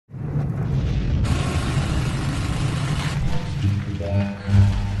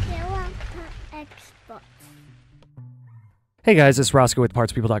Xbox. Hey guys, it's Roscoe with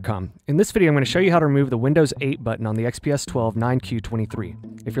PartsPeople.com. In this video, I'm going to show you how to remove the Windows 8 button on the XPS 12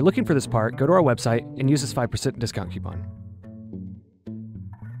 9Q23. If you're looking for this part, go to our website and use this 5% discount coupon.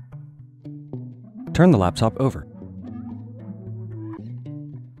 Turn the laptop over.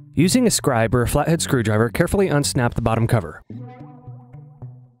 Using a scribe or a flathead screwdriver, carefully unsnap the bottom cover.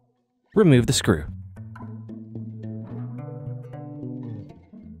 Remove the screw.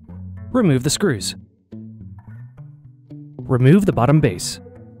 Remove the screws. Remove the bottom base.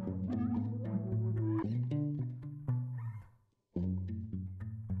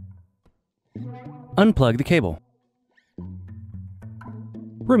 Unplug the cable.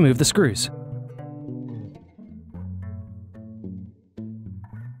 Remove the screws.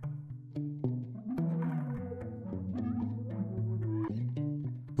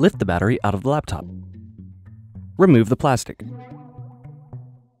 Lift the battery out of the laptop. Remove the plastic.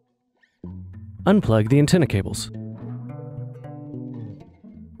 Unplug the antenna cables.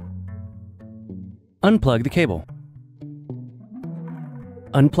 Unplug the cable.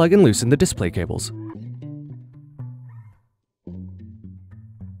 Unplug and loosen the display cables.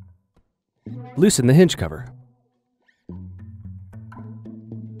 Loosen the hinge cover.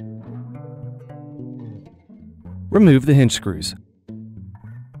 Remove the hinge screws.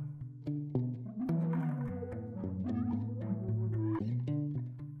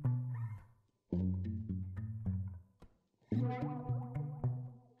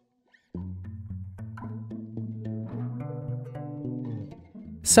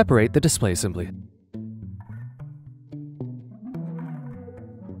 Separate the display assembly.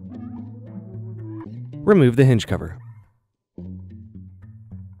 Remove the hinge cover.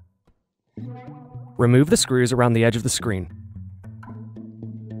 Remove the screws around the edge of the screen.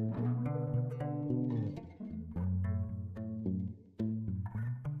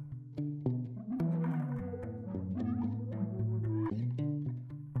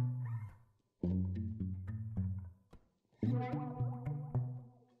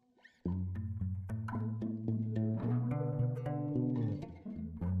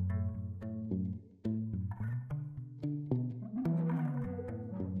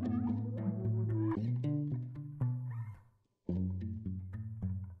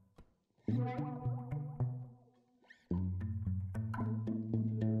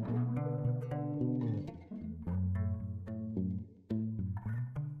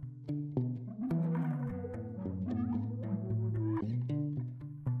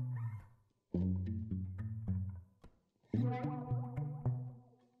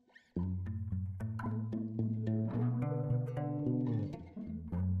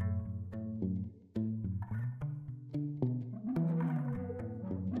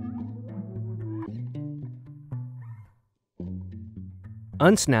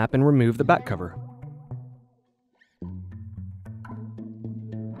 Unsnap and remove the back cover.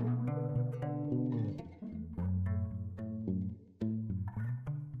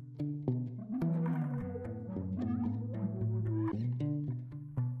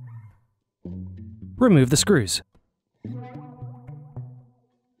 Remove the screws.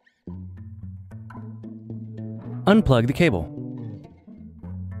 Unplug the cable.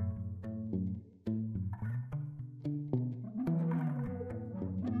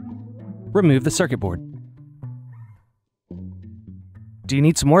 Remove the circuit board. Do you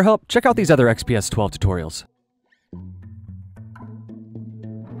need some more help? Check out these other XPS 12 tutorials.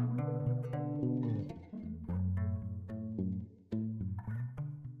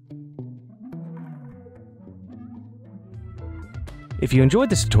 If you enjoyed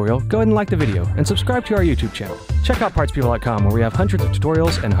this tutorial, go ahead and like the video and subscribe to our YouTube channel. Check out PartsPeople.com where we have hundreds of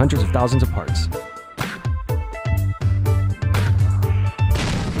tutorials and hundreds of thousands of parts.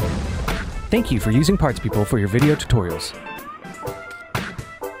 Thank you for using Parts People for your video tutorials.